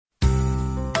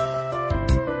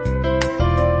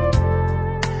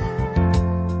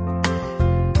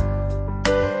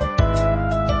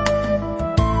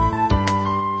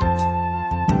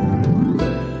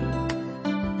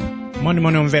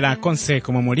Moni omvera konse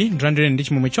komwe muli ndilandire ndi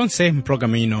chimwemwe chonse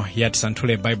mpulogalamu ino ya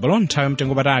tisanthule baibulo nthawi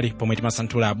mtengo patali pomwe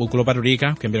timasanthula buku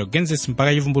lopatulika kuyambira Genesis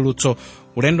mpaka chivumbulutso,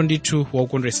 ulendo ndithu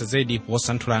wokondweretsa zedi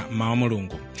wosanthula mawu a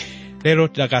Mulungu. Lero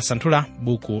tidakasanthula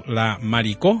buku la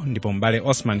Mariko ndipo mbale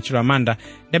Osman Chilo Amanda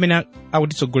ndi amene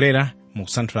akutitsogolera mu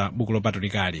kusanthula buku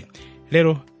lopatulikali.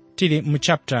 Lero tili mu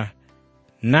chapter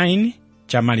 9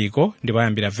 cha Mariko ndipo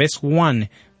ayambira verse 1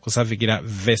 kusafikira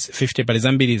verse 50 pali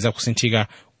zambiri za kusinthika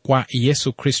kwa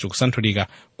Yesu Kristu, kusanthulika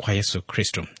kwa Yesu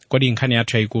Kristu. Kodi nkhani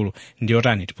yathu yayikulu ndi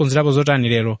yotani? Tiphunzirapo zotani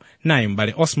lero? Naye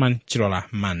mbale Osman Chilo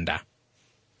Amanda.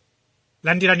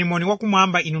 Landirani moni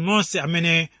wakumwamba inu nonse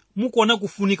amene mukuona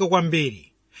kufunika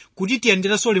kwambiri kuti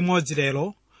tiyenderenso limodzi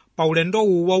lero pa ulendo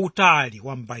uwu wautali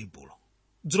wa m'Baibulo.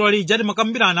 Dzulo lija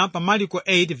timakambirana pa Mariko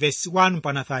 8 verse 1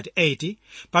 mpaka 38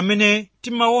 pamene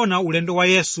timaona ulendo wa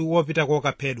Yesu wopita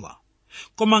kokaphedwa.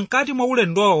 Koma mkati mwa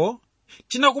ulendowo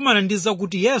tinakumana ndi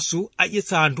zakuti Yesu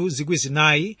adyetsa anthu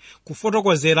 4,000,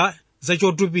 kufotokozera za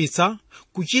chotupitsa,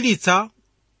 kuchiritsa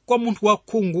kwa munthu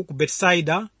wakhungu ku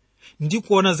Betisaida ndi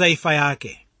kuona za imfa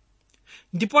yake.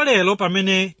 Ndipo lero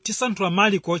pamene tisanthula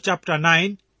Mariko chapter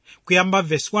 9 kuyamba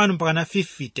verse 1 mpaka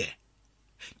 50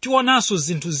 tionanso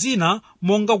zinthu zina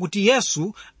monga kuti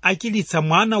Yesu achiritsa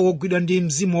mwana wogwidwa ndi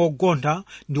mzimu wogontha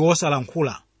ndi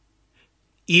wosalankhula.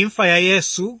 Imfa ya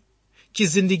Yesu,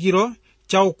 chizindikiro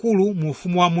cha ukulu mu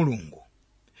ufumu wa Mulungu.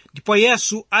 Ndipo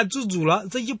Yesu adzudzula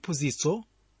za chiphunzitso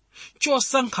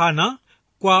chosankhana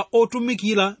kwa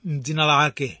otumikira m'dzina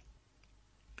lake.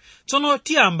 Tsono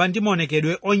tiyamba ndi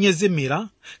maonekedwe onyezimira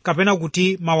kapena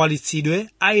kuti mawalitsidwe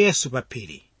a Yesu pa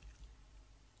phiri.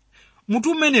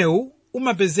 Mutu umenewu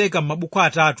umapezeka m'mabuku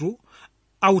atatu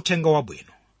a uthenga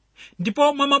wabwino.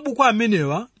 Ndipo mwa mabuku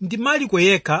amenewa ndi Mariko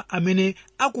yekha amene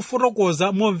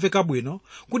akufotokoza momveka bwino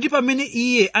kuti pamene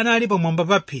iye anali pamwamba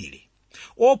pa phiri,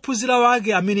 ophunzira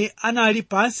wake amene anali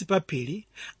pansi pa phiri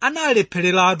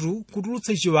analephereratu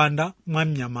kutulutsa chiwanda mwa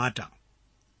mnyamata.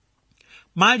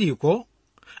 Mariko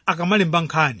akamalemba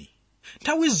nkhani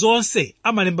nthawi zonse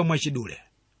amalemba mwachidule,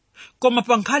 koma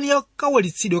pa nkhani ya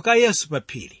kawalitsidwe ka Yesu pa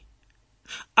phiri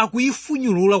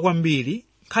akuyifunyulula kwambiri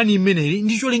nkhani imeneyi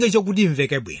ndi cholinga chakuti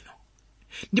imveke bwino.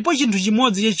 Ndipo chinthu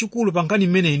chimodzi chachikulu pa nkhani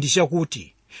imeneyi ndi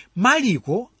chakuti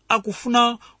Mariko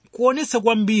akufuna kuonetsa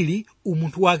kwambiri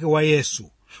umunthu wake wa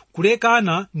Yesu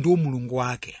kulekana ndi umulungu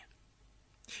wake.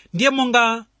 Ndiye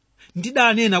monga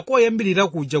ndidanena koyambirira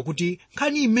kuja kuti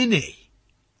nkhani imeneyi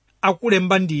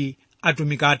akulemba ndi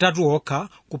atumiki atatu okha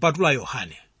kupatula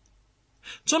Yohane.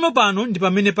 Tsono pano ndi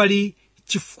pamene pali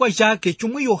chifukwa chake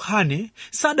chomwe Yohane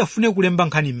sadafune kulemba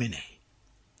nkhani imeneyi.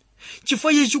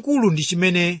 Chifukwa chachikulu ndi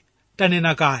chimene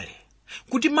tanena kale,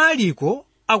 kuti Mariko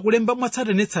akulemba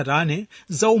mwatsatanetsatane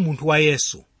za umunthu wa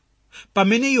Yesu,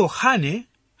 pamene Yohane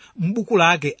m'buku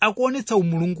lake akuonetsa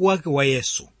umulungu wake wa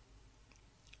Yesu.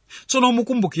 Tsono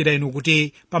mukumbukira inu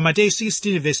kuti pa Mateyu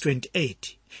 16 verse 28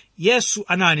 Yesu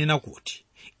ananena kuti,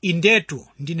 "Indetu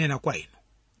ndinena kwa inu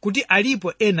kuti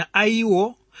alipo ena a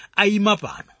iwo ayima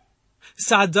pano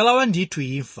sadzalawa ndithu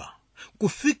imfa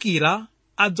kufikira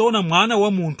adzaona Mwana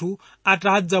wa Munthu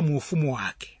atadza mu ufumu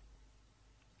wake."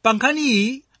 Pa nkhani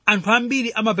iyi anthu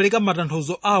ambiri amapereka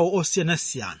matanthauzo awo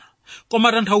osiyanasiyana,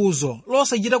 koma tanthauzo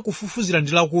losachita kufufuzira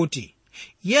ndi lakuti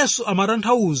Yesu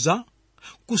amatanthauza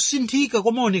kusinthika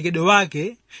kwa maonekedwe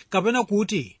wake kapena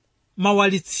kuti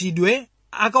mawalitsidwe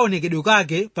akaonekedwe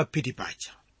kake pa phiri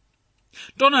paja.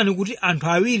 Taonani kuti anthu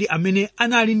awiri amene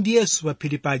anali ndi Yesu pa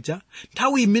phiri paja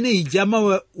nthawi imene ija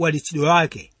mawalitsidwe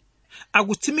wake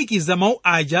akutsimikiza mawu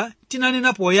aja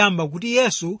tinanena poyamba kuti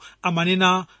Yesu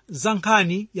amanena za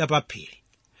nkhani ya pa phiri.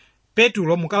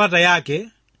 Petro mukalata yake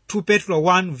 2 Petro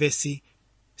 1 verse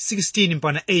 16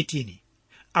 mpaka 18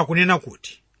 akunena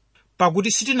kuti,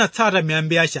 "Pakuti sitinatsata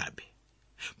miyambi yachabe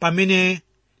pamene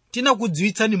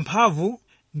tinakudziwitsani mphamvu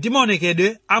ndi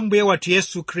maonekedwe a Mbuye wathu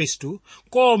Yesu Khristu,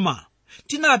 koma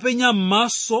tinapenya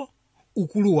m'maso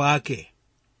ukulu wake,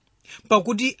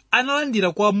 pakuti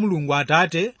analandira kwa Mulungu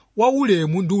Atate wa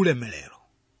ulemu ndi ulemerero,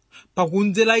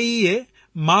 pakumvera iye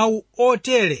mawu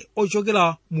otere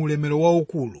ochokera mu ulemerero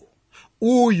waukulu.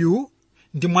 Uyu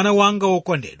ndi mwana wanga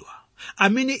wokondedwa,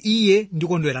 amene iye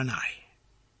ndikondwera naye."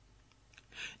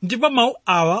 Ndipo mawu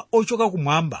awa ochoka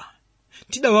kumwamba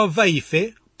tidawamva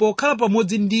ife pokhala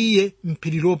pamodzi ndi iye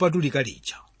m'phiri lopatulika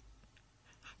lija.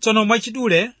 Tsono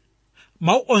mwachidule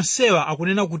mawu onsewa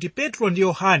akunena kuti Petro ndi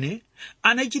Yohane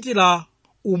anachitira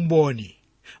umboni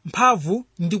mphamvu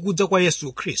ndi kudza kwa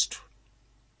Yesu Khristu.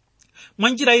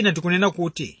 Mwanjira ina tikunena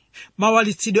kuti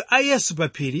mawalitsidwe a Yesu pa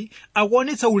phiri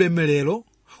akuonetsa ulemerero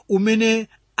umene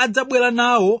adzabwera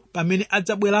nawo pamene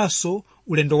adzabweranso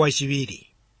ulendo wachiwiri.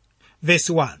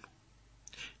 Verse 1.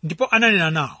 Ndipo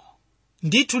ananena nawo,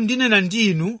 ndithu ndinena ndi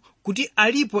inu kuti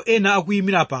alipo ena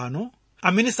akuyimira pano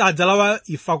amene sadzalawa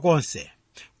imfa konse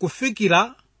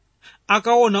kufikira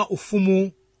akaona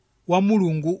ufumu wa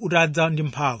Mulungu utadza ndi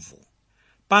mphamvu.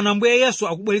 Pano Ambuye Yesu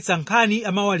akubweretsa nkhani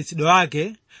ya mawalitsidwe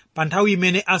ake pa nthawi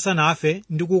imene asanafe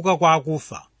ndi kuuka kwa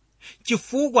akufa,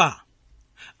 chifukwa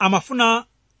amafuna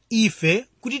ife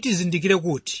kuti tizindikire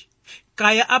kuti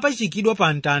kaya apachikidwa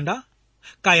pa mtanda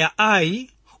kaya ayi,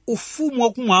 ufumu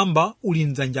wakumwamba uli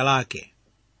m'dzanja lake.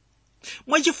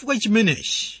 Mwachifukwa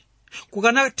chimenechi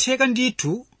kukanatheka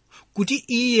ndithu kuti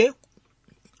iye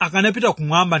akanapita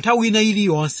kumwamba nthawi ina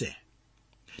iliyonse,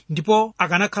 ndipo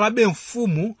akanakhalabe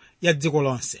mfumu ya dziko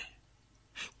lonse.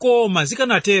 Koma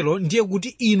zikanatero ndiye kuti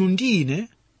inu ndi ine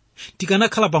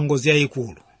tikanakhala pa ngozi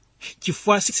yayikulu,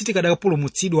 chifukwa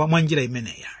sitikadapulumutsidwa mwa njira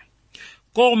imeneyi.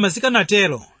 Koma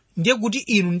zikanatero ndiye kuti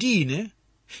inu ndi ine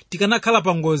tikanakhala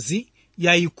pa ngozi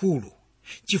yayikulu,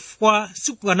 chifukwa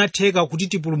sikukanatheka kuti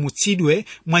tipulumutsidwe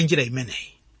mwa njira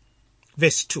imeneyi.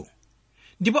 Verse 2.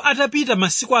 Ndipo atapita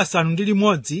masiku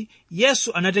 6,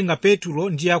 Yesu anatenga Petro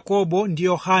ndi Yakobo ndi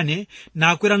Yohane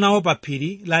nakwera nawo pa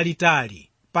phiri lalitali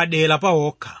padera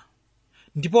pawokha,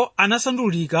 ndipo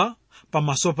anasandulika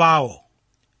pamaso pawo.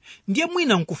 Ndiye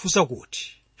mwina nkufunsa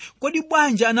kuti, kodi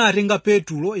bwanji anatenga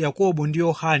Petro, Yakobo ndi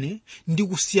Yohane ndi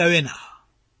kusiya wenawa?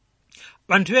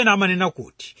 Anthu ena amanena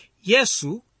kuti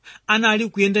Yesu anali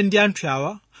kuyenda ndi anthu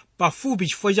awa pafupi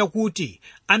chifukwa chakuti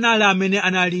anali amene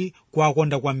anali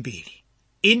kuwakonda kwambiri.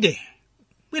 Inde,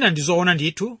 mwina ndizoona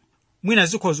ndithu, mwina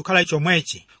zikhoza kukhala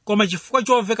chomwechi, koma chifukwa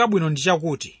chomveka bwino ndi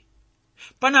chakuti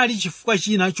panali chifukwa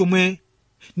china chomwe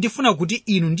ndifuna kuti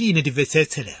inu ndi ine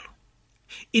timvetsetse lero.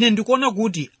 Ine ndikuona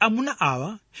kuti amuna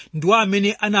awa ndiwo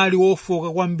amene anali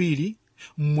wofoka kwambiri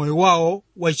mmoyo wawo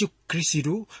wa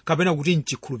Chikhristu kapena kuti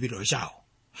mchikhulupiriro chawo,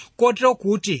 kotero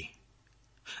kuti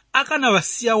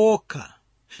akanawasiya wokha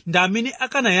ndi amene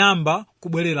akanayamba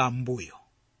kubwerera m'mbuyo.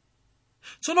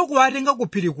 Tsono kuwatenga ku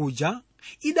phiri kuja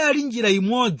idali njira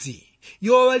imodzi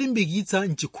yowalimbikitsa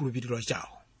mchikhulupiriro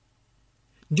chawo,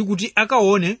 ndi kuti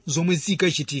akaone zomwe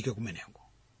zikachitike kumeneko.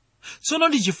 Tsono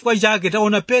ndi chifukwa chake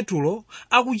taona Petro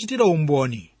akuchitira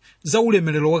umboni za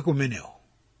ulemerero wake kumenewo,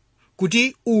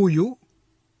 kuti uyu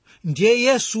ndiye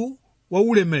Yesu wa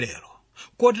ulemerero,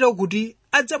 kotero kuti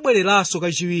adzabwereranso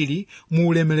kachiwiri mu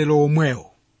ulemerero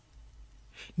omwewo.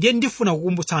 Ndiye ndifuna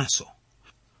kukumbutsanso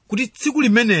kuti tsiku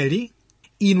limeneli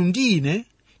inu ndi ine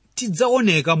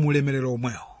tidzaoneka mu ulemerero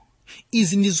omwewo.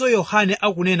 Izi ndizo Yohane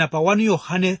akunena pa 1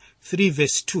 Yohane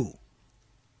 3:2,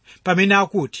 pamene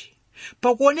akuti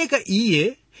pakuoneka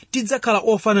iye tidzakhala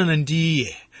ofanana ndi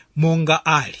iye monga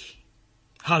ali.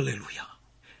 Haleluya!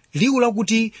 Liwu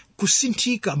lakuti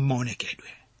kusinthika m'maonekedwe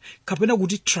kapena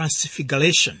kuti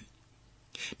transfiguration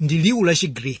ndi liwu la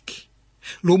Chigriki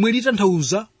lomwe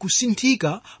litanthauza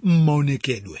kusinthika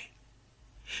m'maonekedwe.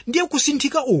 Ndiye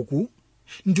kusinthika uku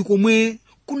ndi komwe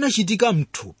kunachitika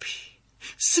mthupi,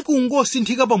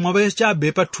 sikungosinthika pamwamba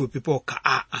chabe pa thupi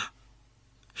pokha.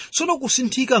 Tsono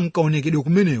kusinthika m'kaonekedwe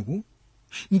kumeneku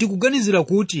ndikuganizira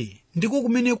kuti ndiko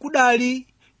kumene kudali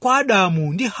kwa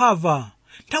Adamu ndi Hava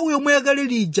nthawi yomwe yakale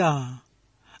lija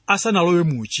asanalowe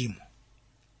mu uchimo.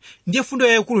 Ndiye fundo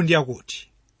yayikulu ndi yakuti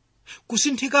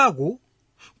kusinthikaku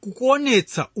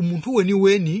kukuonetsa umunthu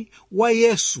weniweni wa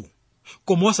Yesu,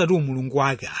 koma osati umulungu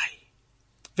wake ayi.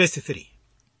 Verse 3.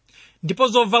 Ndipo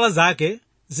zovala zake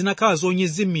zinakhala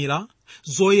zonyezimira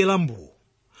zoyera mbuu,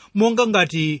 monga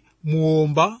ngati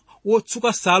muomba wotsuka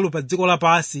nsalu pa dziko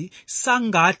lapansi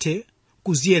sangathe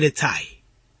kuziyeretsayi.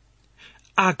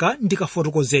 Aka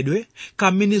ndikafotokozedwe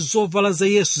kamene zovala za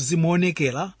Yesu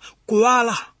zimaonekera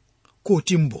kuwala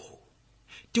kuti mbuu.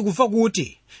 Tikumva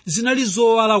kuti zinali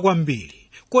zowala kwambiri,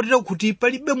 kotero kuti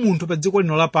palibe munthu pa dziko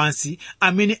lino lapansi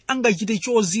amene angachite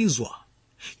chozizwa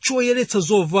choyeretsa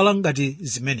zovala ngati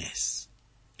zimenezi.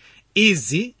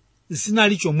 Izi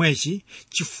zinali chomwechi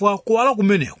chifukwa kuwala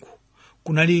kumeneku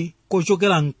kunali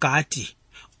kochokera mkati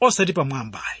osati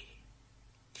pamwambayi.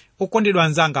 Okondedwa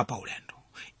anzanga pa ulendo,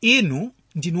 inu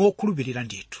ndinu okhulupirira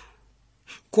ndithu,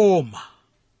 koma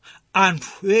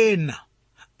anthu ena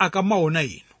akamaona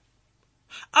inu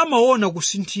amaona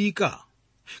kusinthika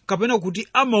kapena kuti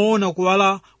amaona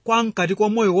kuwala kwa mkati kwa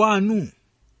moyo wanu.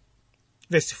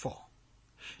 Verse 4.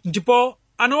 Ndipo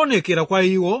anaonekera kwa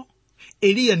iwo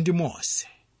Eliya ndi Mose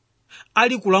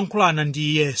ali kulankhulana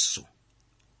ndi Yesu.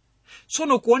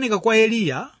 Tsono kuoneka kwa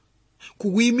Eliya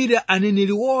kukuyimira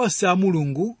aneneri wonse a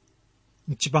Mulungu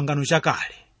m'chipangano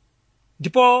chakale,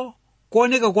 ndipo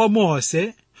kuoneka kwa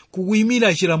Mose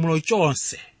kukuyimira chilamulo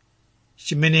chonse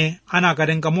chimene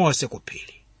anakatenga Mose ku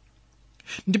phiri.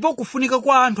 Ndipo kufunika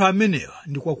kwa anthu amenewa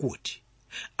ndi kwakuti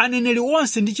aneneri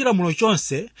onse ndi chilamulo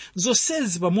chonse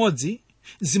zonsezi pamodzi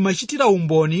zimachitira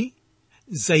umboni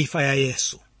za imfa ya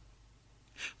Yesu.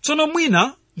 Tsono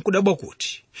mwina nkudabwa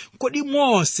kuti kodi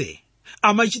Mose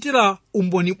amachitira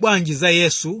umboni bwanji za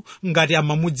Yesu ngati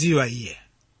amamudziwa iye?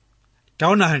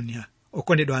 Taonani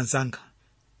okondedwa anzanga,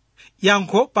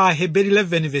 yankho pa Hebrew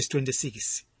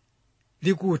 11:26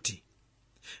 likuti,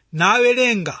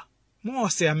 nawerenga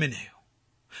Mose ameneyo,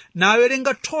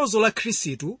 nawerenga thozo la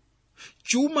Khristu,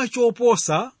 chuma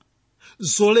choposa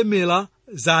zolemera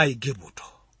za Aigupto.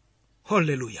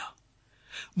 Haleluya!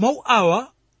 Mawu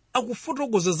awa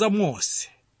akufotokoza za Mose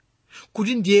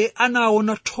kuti ndiye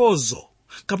anaona thozo,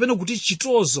 kapena kuti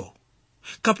chitozo,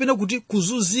 kapena kuti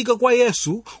kuzunzika kwa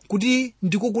Yesu kuti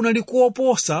ndiko kunali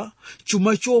koposa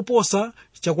chuma choposa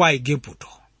cha kwa Aigupto.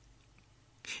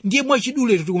 Ndiye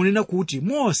mwachidule tikunena kuti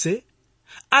Mose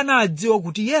anadziwa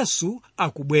kuti Yesu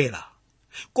akubwera,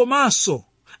 komanso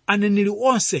aneneri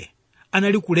onse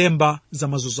anali kulemba za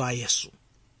mazunzo a Yesu.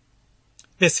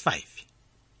 Verse 5.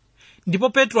 Ndipo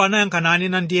Petro anayankha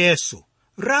nanena ndi Yesu,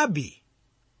 Rabi,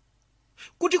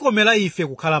 kutikomera ife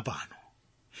kukhala pano,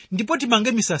 ndipo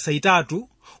timange misasa itatu,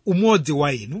 umodzi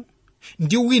wa inu,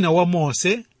 ndi wina wa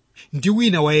Mose, ndi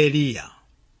wina wa Eliya.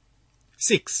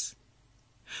 6.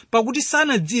 Pakuti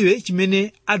sanadziwe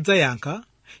chimene adzayankha,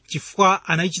 chifukwa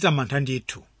anachita mantha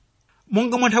ndithu.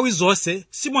 Monga mwa nthawi zonse,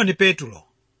 Simoni Petro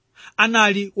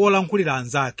anali wolankhulira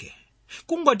anzake.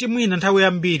 Kungoti mwina nthawi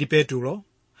yambiri Petro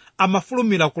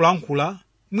amafulumira kulankhula,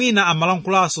 mwina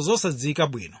amalankhulanso zosadziwika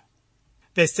bwino.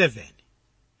 Verse 7.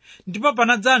 Ndipo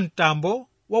panadza mtambo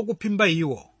wakuphimba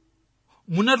iwo.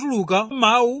 Munatuluka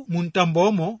mawu mu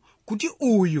mtambomo kuti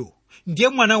uyu ndiye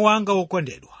mwana wanga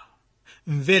wokondedwa,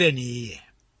 mvereni iye.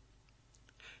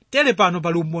 Tere pano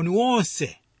pali umboni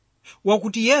wonse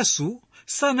wakuti Yesu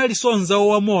sanali sonzawo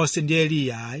wa Mose ndi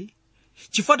Eliya ayi,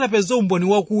 chifukwa tapeza umboni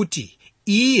wakuti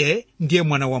iye ndiye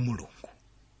mwana wa Mulungu.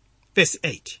 Verse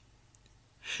 8.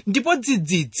 Ndipo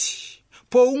dzidzidzi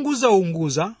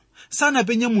pounguzaunguza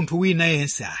sanapenya munthu wina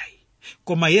yense ayi,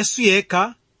 koma Yesu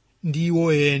yekha ndi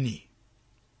iwo eni.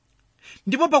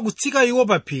 Ndipo pakutsika iwo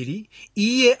pa phiri,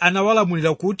 iye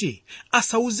anawalamulira kuti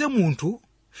asauze munthu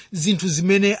zinthu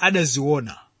zimene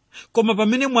adaziona, koma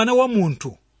pamene mwana wa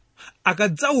munthu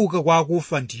akadzauka kwa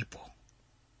akufa ndipo.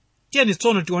 Tiyeni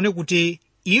tsono tione kuti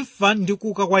imfa ndi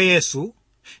kuuka kwa Yesu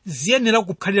ziyenera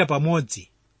kukhalira pamodzi,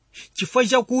 chifukwa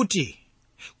chakuti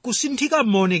kusinthika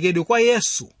maonekedwe kwa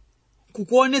Yesu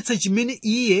kukuonetsa chimene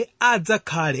iye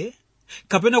adzakhale,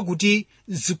 kapena kuti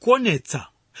zikuonetsa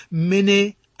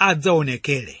mmene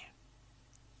adzaonekere.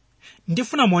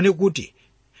 Ndifuna muone kuti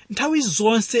nthawi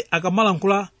zonse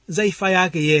akamalankhula za imfa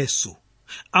yake Yesu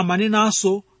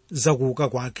amanenanso za kuuka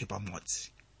kwake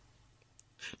pamodzi.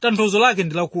 Tanthauzo lake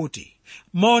ndi lakuti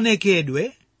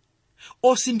maonekedwe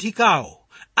osinthikawo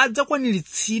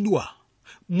adzakwaniritsidwa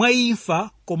mwa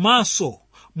imfa komanso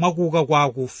mwa kuuka kwa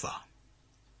akufa.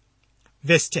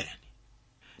 Verse 10.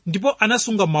 Ndipo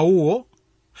anasunga mawuwo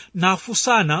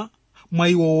nafunsana mwa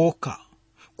iwo wokha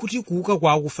kuti kuuka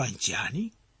kwa akufa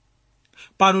nchiyani.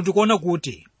 Pano tikuona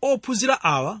kuti ophunzira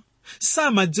awa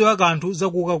samadziwa kanthu za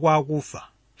kuuka kwa akufa.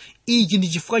 Ichi ndi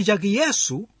chifukwa chake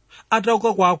Yesu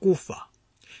atauka kwa akufa,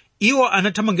 iwo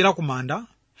anathamangira ku manda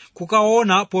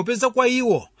kukaona, popeza kwa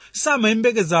iwo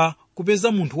samayembekeza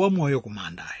kupeza munthu wamoyo ku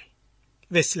mandayi.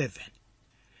 Verse 11.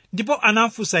 Ndipo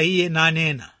anafunsa iye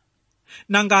nanena,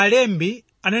 nanga alembi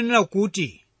ananena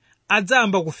kuti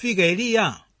adzayamba kufika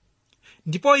Eliya?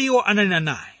 Ndipo iwo ananena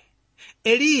naye,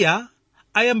 Eliya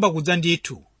ayamba kudza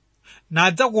ndithu,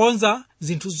 nadzakonza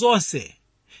zinthu zonse.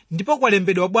 Ndipo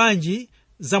kwalembedwa bwanji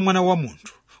za mwana wa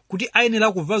munthu, kuti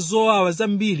ayenera kumva zowawa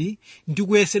zambiri ndi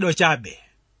kuyesedwa chabe.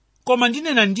 Koma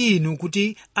ndinena ndi inu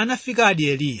kuti anafikadi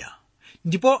Eliya,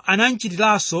 ndipo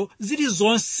anamchitiranso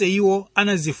zilizonse iwo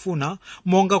anazifuna,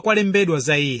 monga kwalembedwa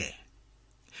za iye.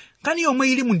 Kani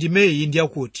yomwe ili mu ndimeyi ndi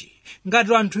yakuti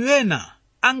ngati anthu ena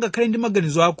angakhale ndi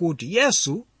maganizo akuti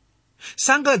Yesu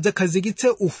sangadzakhazikitse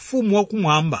ufumu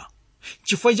wakumwamba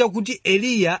chifukwa chakuti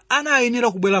Eliya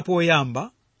anayenera kubwera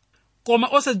poyamba, koma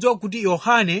osadziwa kuti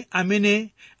Yohane amene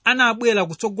anabwera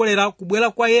kutsogolera kubwera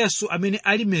kwa Yesu amene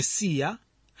ali Mesiya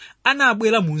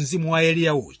anabwera mu mzimu wa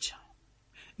Eliya uja.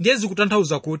 Ndiye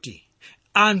zikutanthauza kuti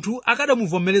anthu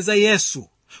akadamuvomereza Yesu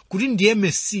kuti ndiye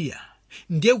Mesiya,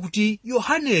 ndiye kuti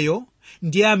Yohaneyo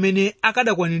ndiye amene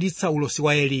akadakwaniritsa ulosi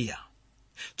wa Eliya.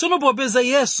 Tsono popeza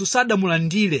Yesu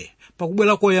sadamulandire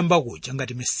pakubwera koyamba kuja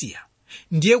ngati Mesiya,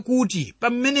 ndiye kuti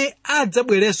pamene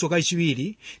adzabwerenso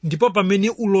kachiwiri ndipo pamene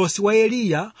ulosi wa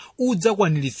Eliya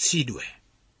udzakwaniritsidwe.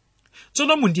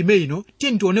 Tsono mu ndime ino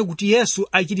tiye tione kuti Yesu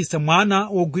achiritsa mwana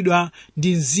wogwidwa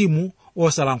ndi mzimu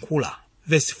wosalankhula,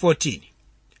 verse 14.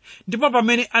 Ndipo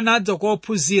pamene anadza kwa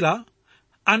ophunzira,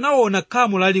 anaona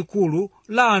khamu lalikulu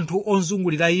la anthu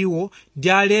ozungulira iwo ndi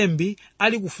alembi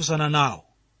ali kufunsana nawo.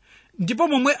 Ndipo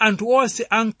momwe anthu onse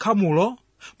ankhamulo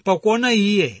pakuona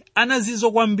iye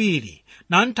anazizwa kwambiri,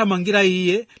 namthamangira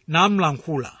iye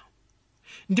namlankhula.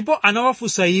 Ndipo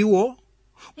anawafunsa iwo,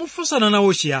 mufunsana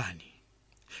nawo chiyani?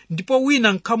 Ndipo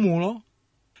wina mkhamulo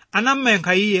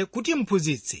anamuyankha iye kuti,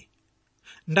 Mphunzitsi,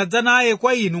 ndadza naye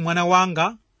kwa inu mwana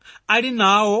wanga ali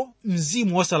nawo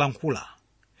mzimu wosalankhula.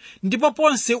 Ndipo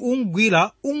ponse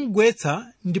umugwira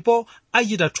umugwetsa, ndipo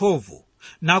achita thovu,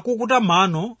 nakukuta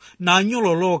mano,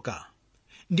 nanyololoka.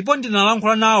 Ndipo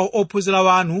ndinalankhula nawo ophunzira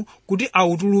wanu kuti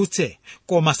awutulutse,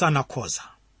 koma sanakhoza.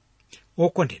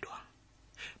 Wokondedwa,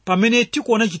 pamene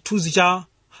tikuona chithunzi cha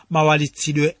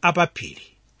mawalitsidwe apaphiri,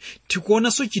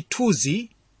 tikuonanso chithunzi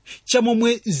cha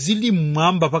momwe zili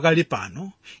mmwamba pakali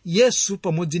pano, Yesu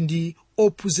pamodzi ndi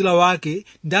ophunzira wake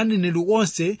ndi aneneri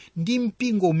onse ndi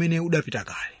mpingo umene udapita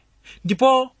kale.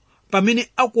 Ndipo pamene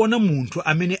akuona munthu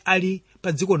amene ali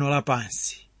pa dziko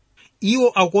lapansi, iwo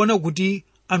akuona kuti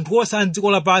anthu onse a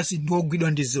dziko lapansi ndi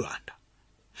ogwidwa ndi ziwanda.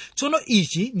 Tsono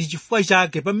ichi ndi chifukwa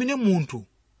chake pamene munthu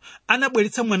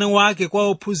anabweretsa mwana wake kwa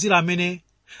ophunzira amene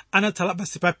anatsala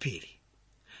pansi pa phiri,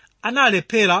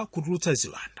 analephera kutulutsa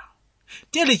ziwanda.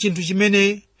 Tere chinthu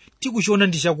chimene tikuchiona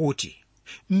ndi chakuti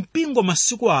mpingo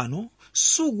masiku ano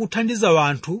sukuthandiza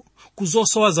wanthu ku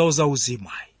zosowa zawo zauzimu.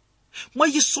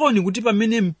 Mwachisoni kuti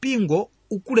pamene mpingo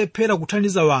ukulephera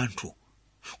kuthandiza wanthu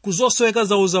ku zosoweka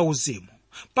zawo zauzimu,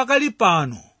 pakali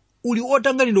pano uli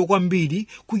otanganidwa kwambiri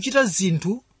kuchita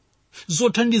zinthu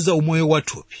zothandiza umoyo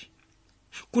wathupi.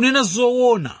 Kunena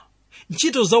zoona,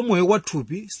 ntchito za umoyo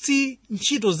wathupi si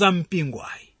ntchito za mpingo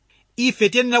ayi. Ife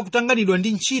tiyenera kutanganidwa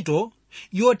ndi ntchito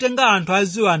yotenga anthu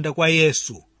aziwanda kwa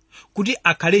Yesu kuti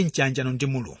akhale mchanjano ndi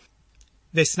Mulungu.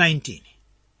 Verse 19.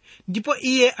 Ndipo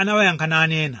iye anawayankha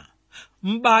nanena,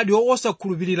 m'badwo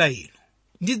osakhulupirira inu,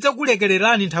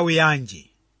 ndidzakulekererani nthawi yanji?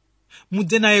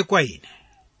 Mudze naye kwa ine.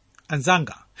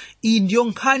 Anzanga, iyi ndiyo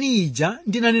nkhani ija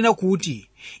ndinanena kuti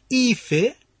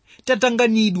ife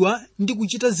tatanganidwa ndi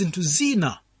kuchita zinthu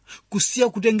zina kusiya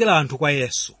kutengera anthu kwa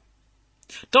Yesu.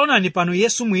 Taonani pano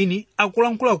Yesu mwini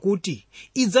akulankhula kuti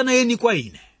idza nayeni kwa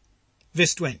ine.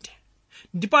 Verse 20.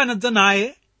 Ndipo anadza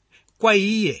naye kwa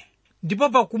iye, ndipo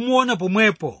pakumuona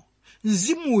pomwepo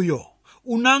mzimuyo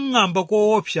unang'amba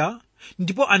koopsa,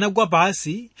 ndipo anagwa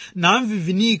pasi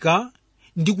namvivinika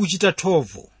ndi kuchita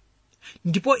thovu.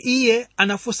 Ndipo iye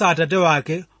anafunsa atate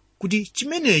wake kuti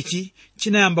chimenechi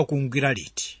chinayamba kumugwira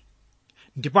liti.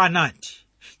 Ndipo anati,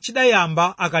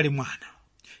 chidayamba akali mwana.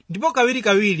 Ndipo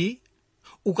kawirikawiri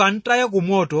ukamtaya ku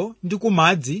moto ndi ku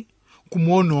madzi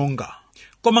kumuononga.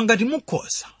 Koma ngati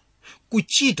mukhoza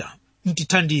kuchita,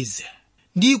 mtithandize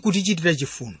ndi kutichitira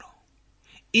chifundo.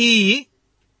 Iyi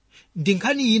ndi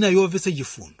nkhani ina yomvetsa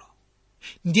chifundo.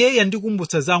 Ndiye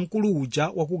yandikumbutsa za mkulu uja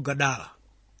wa ku Gadara,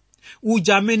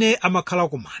 uja amene amakhala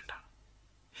ku manda.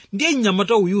 Ndiye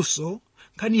mnyamata uyunso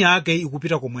nkhani yake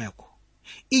ikupita komweko.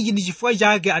 Ichi ndi chifukwa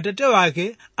chake atate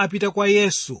wake apita kwa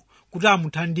Yesu kuti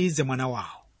amuthandize mwana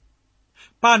wawo.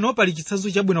 Pano pali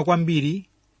chitsanzo chabwino kwambiri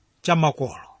cha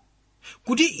makolo,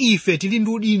 kuti ife tili ndi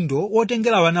udindo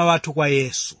wotengera wana wathu kwa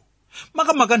Yesu,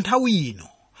 makamaka nthawi ino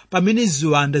pamene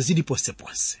ziwanda zili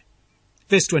ponseponse.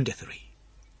 Verse 23.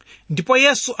 Ndipo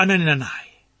Yesu ananena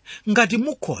naye, ngati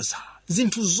mukhoza,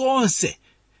 zinthu zonse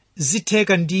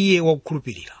zitheka ndi iye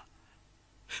wakukhulupirira.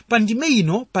 Pa ndime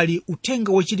ino pali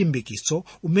uthenga wachilimbikitso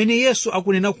umene Yesu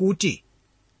akunena kuti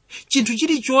chinthu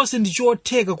chilichonse ndi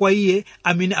chotheka kwa iye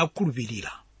amene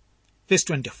akukhulupirira.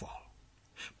 Verse 24.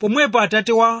 Pomwepo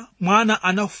atate wa mwana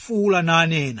anafuwula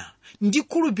nanena,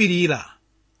 ndikhulupirira,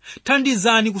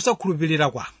 thandizani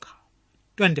kusakhulupirira kwanga.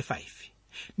 25.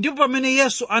 Ndipo pamene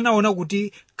Yesu anaona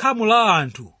kuti khamu la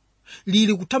anthu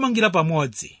lili kuthamangira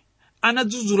pamodzi,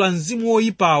 anadzudzula mzimu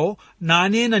woyipawo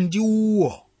nanena ndi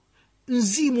uwo,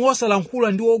 mzimu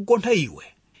wosalankhula ndi wogontha iwe,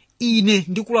 ine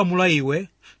ndikulamula iwe,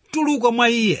 tuluka mwa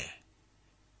iye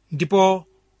ndipo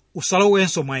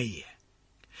usalowenso mwa iye.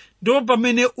 Ndipo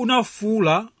pamene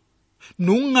unafuwula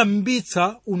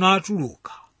nung'ambitsa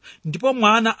unatuluka, ndipo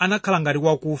mwana anakhala ngati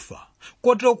wakufa,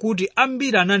 kotero kuti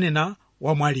ambiri ananena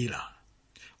wamwalira.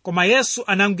 Koma Yesu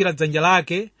anamugwira dzanja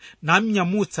lake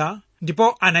namnyamutsa,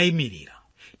 ndipo anayimirira.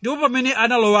 Ndipo pamene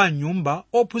analowa m'nyumba,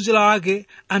 ophunzira ake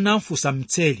anamufunsa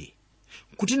mtseri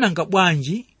kuti nanga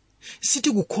bwanji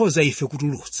sitikukhoza ife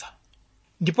kutulutsa.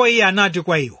 Ndipo iye anati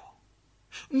kwa iwo,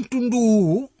 mtundu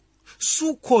uwu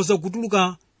sukhoza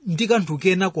kutuluka ndi kanthu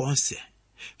kena konse,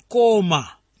 koma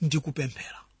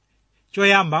ndikupemphera.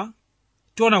 Choyamba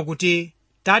tiona kuti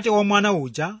tate wa mwana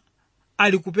uja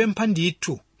ali kupempha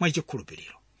ndithu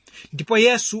mwachikhulupiriro. Ndipo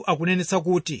Yesu akunenetsa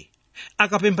kuti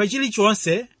akapempha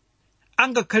chilichonse,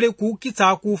 angakhale kuukitsa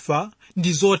akufa,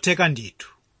 ndi zotheka ndithu.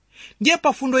 Ndiye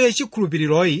pa fundo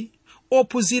yachikhulupiriroyi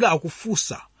ophunzira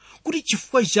akufunsa kuti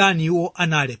chifukwa chani iwo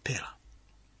analephera.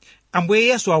 Ambuye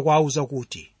Yesu akuwawuza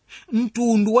kuti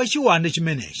mtundu wa chiwanda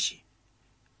chimenechi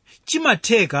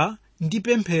chimatheka ndi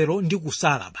pemphero ndi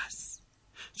kusala basi.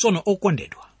 Tsono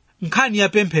okondedwa, nkhani ya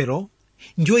pemphero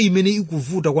ndiyo imene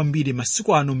ikuvuta kwambiri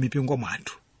masiku ano m'mipingo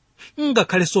mwathu,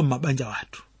 ngakhalenso m'mabanja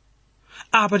wathu.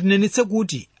 Apa tinenetse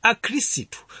kuti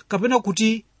akhristu kapena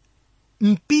kuti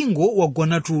mpingo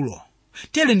wagona tulo.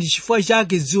 Tere ndi chifukwa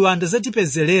chake ziwanda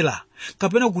zatipezerera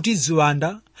kapena kuti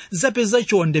ziwanda zapeza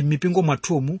chonde m'mipingo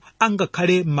mwathumu,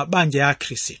 angakhale m'mabanja ya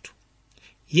akhristu.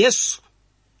 Yesu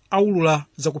aulula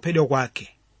zakuphedwa kwake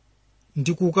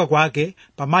ndi kuuka kwake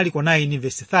pa Marko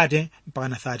 9:30 mpaka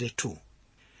 32.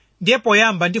 Ndiye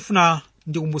poyamba ndifuna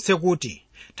ndikumbutse kuti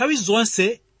nthawi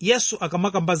zonse Yesu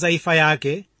akamakamba za imfa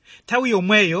yake, nthawi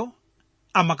yomweyo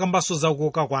amakambanso za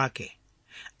kuuka kwake.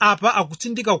 Apa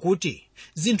akutsindika kuti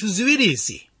zinthu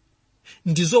ziwirizi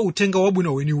ndizo uthenga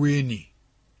wabwino weniweni.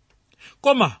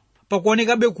 Koma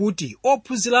pakuonekabe kuti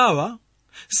ophunzirawa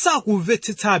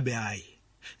sakumvetsetsabe ayi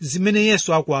zimene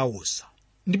Yesu akuwawuza,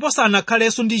 ndipo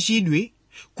sanakhalenso ndi chidwi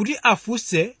kuti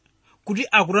afunse kuti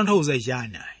akutanthauza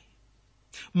chani ayi.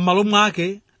 M'malo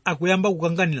mwake akuyamba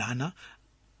kukanganirana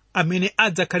amene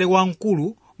adzakhale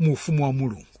wamkulu mu ufumu wa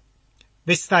Mulungu.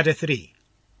 Verse 33.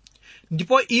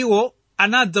 Ndipo iwo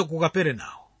anadza ku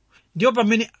Kaperenawo, ndipo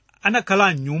pamene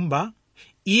anakhala m'nyumba,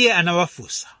 iye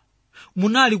anawafunsa,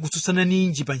 munali kutsutsana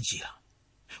ninji pa njira?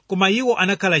 Koma iwo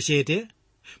anakhala chete,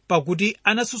 pakuti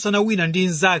anatsutsana wina ndi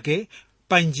mnzake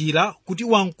pa njira kuti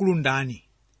wamkulu ndani.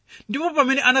 Ndipo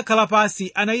pamene anakhala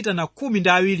pasi anayitana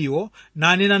 12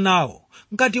 nanena nawo,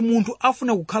 ngati munthu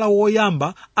afuna kukhala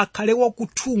woyamba, akhale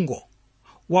wakuthungo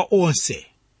wa onse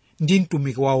ndi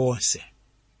mtumiki wa onse.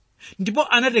 Ndipo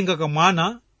anatenga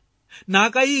kamwana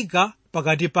nakayika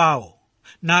pakati pawo,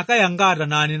 nakayangata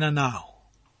nanena nawo,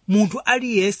 munthu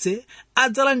aliyense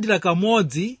adzalandira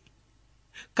kamodzi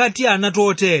kati ana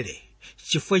totere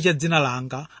chifukwa cha dzina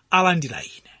langa alandira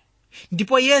ine,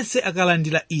 ndipo yense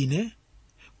akalandira ine,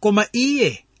 koma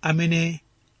iye amene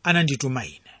anandituma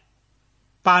ine.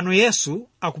 Pano Yesu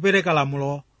akupereka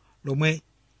lamulo lomwe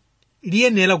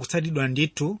liyenera kutsatidwa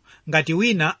ndithu ngati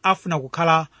wina afuna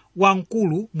kukhala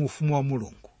wamkulu mu ufumu wa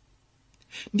Mulungu.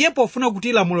 Ndiye pofuna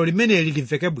kuti lamulo limeneli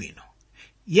limveke bwino,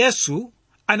 Yesu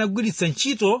anagwiritsa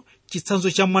ntchito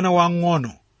chitsanzo cha mwana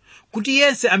wang'ono, kuti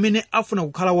yense amene afuna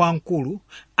kukhala wamkulu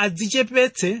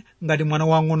adzichepetse ngati mwana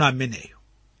wang'ono ameneyo.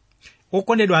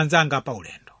 Okondedwa anzanga pa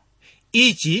ulendo,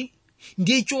 ichi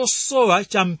ndiye chosowa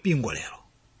cha mpingo lero,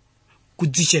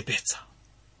 kudzichepetsa.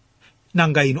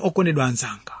 Nanga inu okondedwa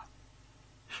anzanga,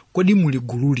 kodi muli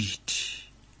gulu liti?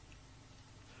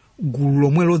 Gulu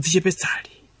lomwe lodzichepetsali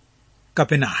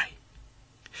kapena ayi?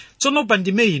 Tsono pa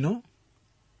ndime ino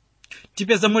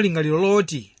tipezamo lingaliro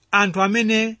loti anthu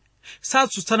amene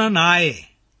satsutsana naye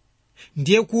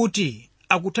ndiye kuti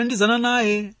akuthandizana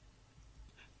naye.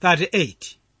 38.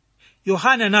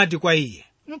 Yohane anati kwa iye,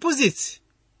 mphunzitsi,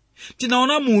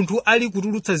 tinaona munthu ali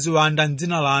kutulutsa ziwanda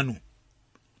m'dzina lanu,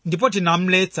 ndipo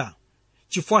tinamletsa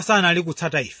chifukwa sanali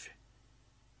kutsata ife.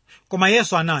 Koma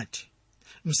Yesu anati,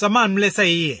 msamamletsa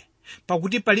iye,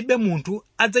 pakuti palibe munthu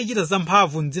adzachita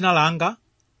zamphamvu m'dzina langa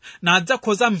na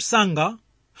adzakhoza msanga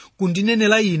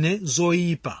kundinenera ine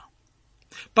zoyipa,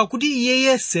 pakuti iye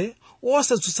yense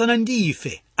osatsutsana ndi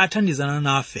ife athandizana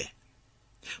nafe.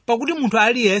 Pakuti munthu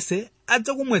aliyense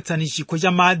adzakumwetsani chikho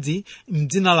cha madzi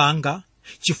m'dzina langa,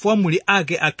 chifukwa muli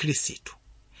ake a Khristu.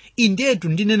 Indetu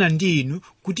ndinena ndi inu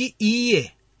kuti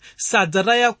iye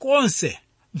sadzataya konse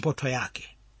mphotho yake.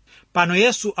 Pano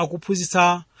Yesu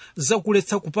akuphunzitsa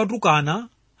zakuletsa kupatukana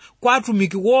kwa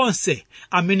atumiki wonse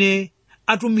amene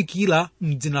atumikira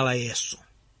m'dzina la Yesu.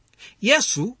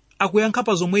 Yesu akuyankha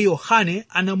pa zomwe Yohane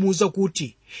anamuwuza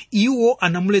kuti iwo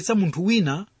anamuletsa munthu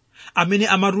wina amene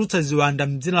amatulutsa ziwanda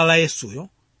m'dzina la Yesuyo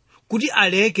kuti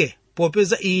aleke,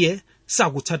 popeza iye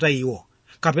sakutsata iwo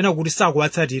kapena kuti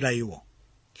sakuwatsatira iwo.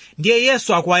 Ndiye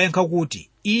Yesu akuwayankha kuti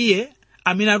iye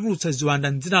amene atulutsa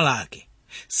ziwanda m'dzina lake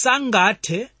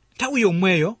sangathe nthawi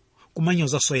yomweyo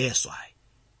kumanyozanso Yesu ayi.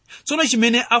 Tsono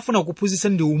chimene afuna kuphunzitsa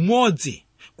ndi umodzi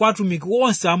kwa atumiki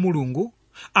onse a Mulungu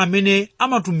amene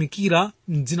amatumikira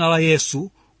m'dzina la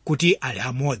Yesu kuti ali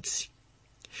amodzi.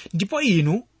 Ndipo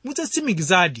inu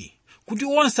mudzatsimikizadi kuti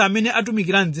onse amene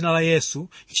atumikira m'dzina la Yesu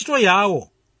ntchito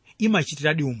yawo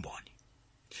imachitiradi umboni.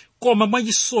 Koma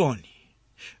mwachisoni,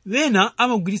 wena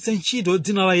amagwiritsa ntchito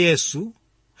dzina la Yesu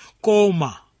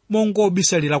koma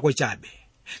mongobisalirako chabe,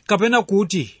 kapena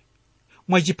kuti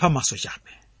mwachiphamaso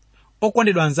chabe.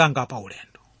 Okondedwa anzanga pa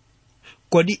ulendo,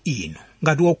 kodi inu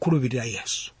ngati wokhulupirira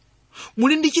Yesu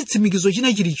muli ndi chitsimikizo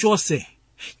china chilichonse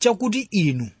chakuti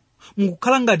inu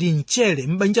mukukhala ngati mchere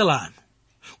m'banja lanu,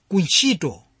 ku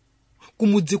ntchito,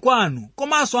 kumudzi kwanu,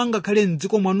 komanso angakhale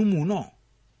m'dziko mwanu muno?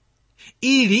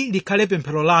 Ili likhale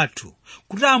pemphero lathu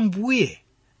kuti Ambuye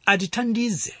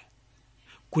atithandize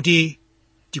kuti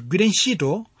tigwire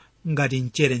ntchito ngati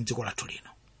mchere m'dziko lathu lino.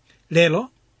 Lero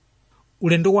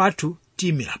ulendo wathu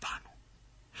tiyimira pano,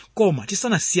 koma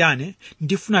tisanasiyane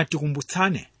ndifuna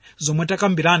tikumbutsane zomwe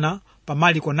takambirana pa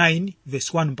Marko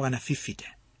 9:1-50.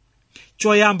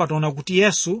 Choyamba taona kuti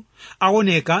Yesu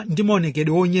aoneka ndi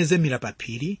maonekedwe onyezemera pa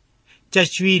phiri.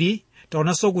 Chachiwiri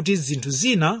taonanso kuti zinthu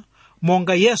zina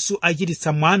monga Yesu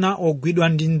achiritsa mwana ogwidwa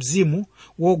ndi mzimu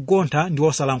wogontha ndi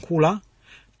wosalankhula.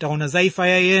 Taona za imfa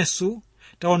ya Yesu,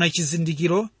 taona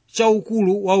chizindikiro cha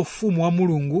ukulu wa ufumu wa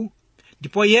Mulungu,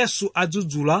 ndipo Yesu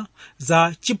adzudzula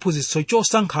za chiphunzitso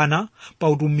chosankhana pa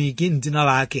utumiki m'dzina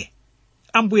lake.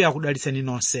 Ambuye akudalitseni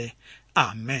nonse.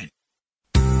 Amen.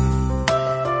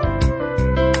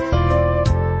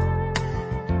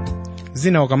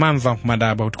 Zina ukamamva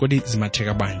kumadabwa kuti kodi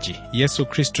zimatheka bwanji Yesu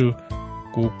Khristu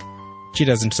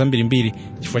kuchita zinthu zambirimbiri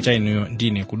chifukwa cha inuyo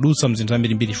ndine, kudutsa mzinthu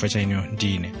zambirimbiri chifukwa cha inuyo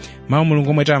ndine. Mawu Mulungu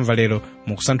omwe tamva lero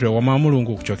mukusanthula kwa Mawu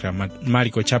Mulungu kuchokera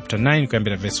Marko chapter 9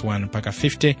 kuyambira verse 1 mpaka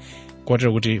 50,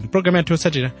 kotero kuti mpulogalamu yathu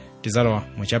yotsatira tizalowa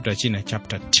mu chapter china,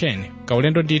 chapter 10,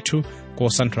 kaulendo ndithu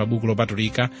kosanthula buku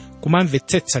lopatulika,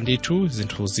 kumamvetsetsa ndithu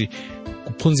zinthuzi,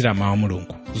 kuphunzira Mawu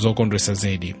Mulungu zokondwesa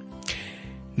zedi.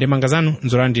 Ndemanga zanu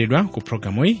nzolandiridwa ku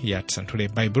programu iyi ya Tisanthule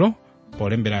Baibulo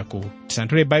polembera ku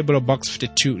Tisanthule Bible Box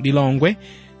 52 Lilongwe,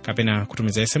 kapena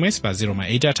kutumiza SMS pa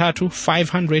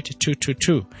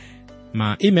 083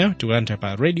 ma email tikulandira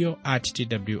pa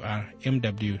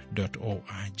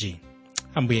radio@twrmw.org.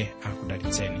 Ambuye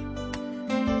akudalitseni.